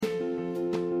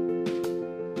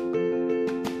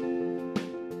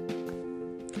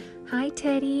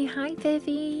Teddy. Hi,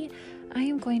 Vivi. I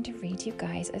am going to read you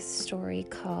guys a story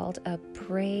called A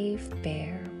Brave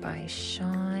Bear by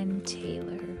Sean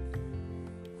Taylor.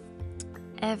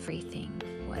 Everything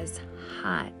was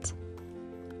hot.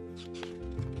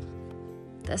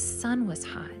 The sun was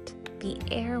hot. The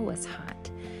air was hot.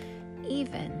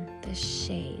 Even the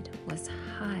shade was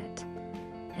hot.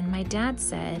 And my dad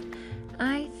said,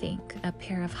 I think a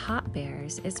pair of hot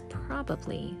bears is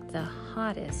probably the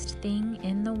hottest thing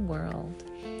in the world.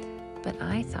 But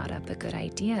I thought up a good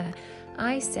idea.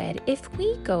 I said, if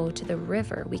we go to the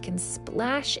river, we can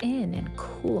splash in and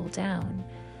cool down.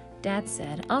 Dad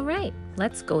said, all right,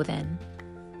 let's go then.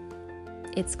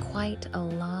 It's quite a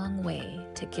long way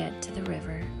to get to the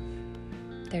river.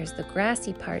 There's the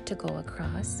grassy part to go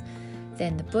across,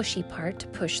 then the bushy part to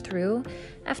push through.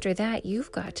 After that,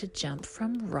 you've got to jump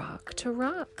from rock to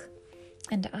rock.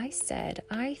 And I said,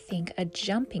 I think a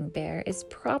jumping bear is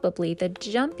probably the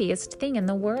jumpiest thing in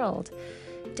the world.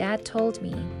 Dad told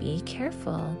me, be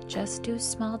careful, just do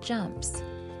small jumps.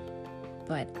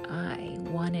 But I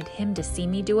wanted him to see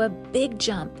me do a big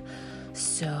jump.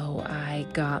 So I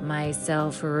got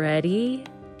myself ready.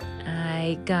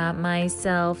 I got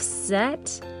myself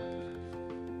set.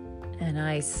 And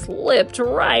I slipped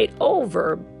right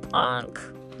over bonk.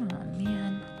 Oh,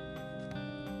 man.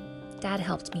 Dad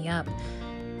helped me up,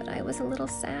 but I was a little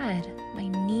sad. My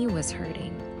knee was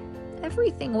hurting.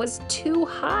 Everything was too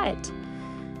hot.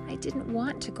 I didn't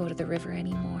want to go to the river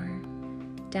anymore.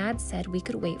 Dad said we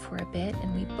could wait for a bit,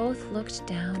 and we both looked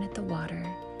down at the water.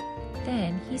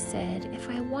 Then he said if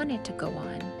I wanted to go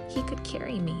on, he could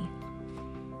carry me.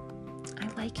 I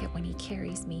like it when he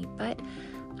carries me, but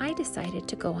I decided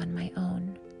to go on my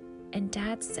own. And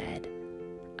Dad said,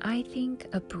 I think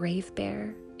a brave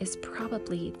bear is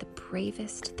probably the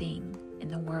bravest thing in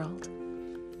the world.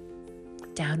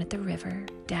 Down at the river,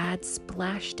 Dad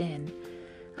splashed in.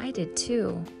 I did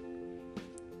too.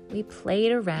 We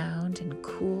played around and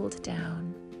cooled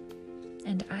down.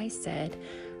 And I said,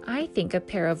 I think a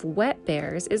pair of wet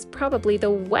bears is probably the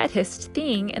wettest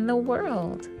thing in the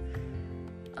world.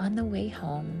 On the way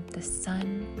home, the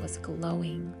sun was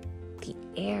glowing. The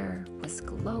air was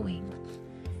glowing.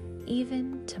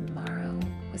 Even tomorrow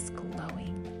was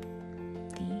glowing.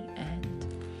 The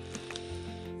end.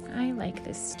 I like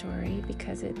this story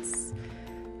because it's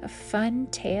a fun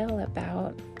tale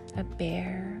about a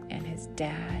bear and his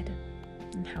dad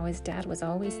and how his dad was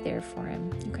always there for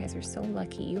him. You guys are so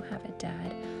lucky you have a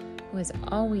dad who is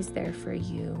always there for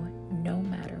you no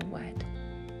matter what.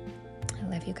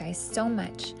 I love you guys so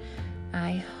much.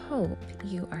 I hope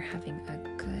you are having a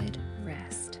good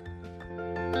rest.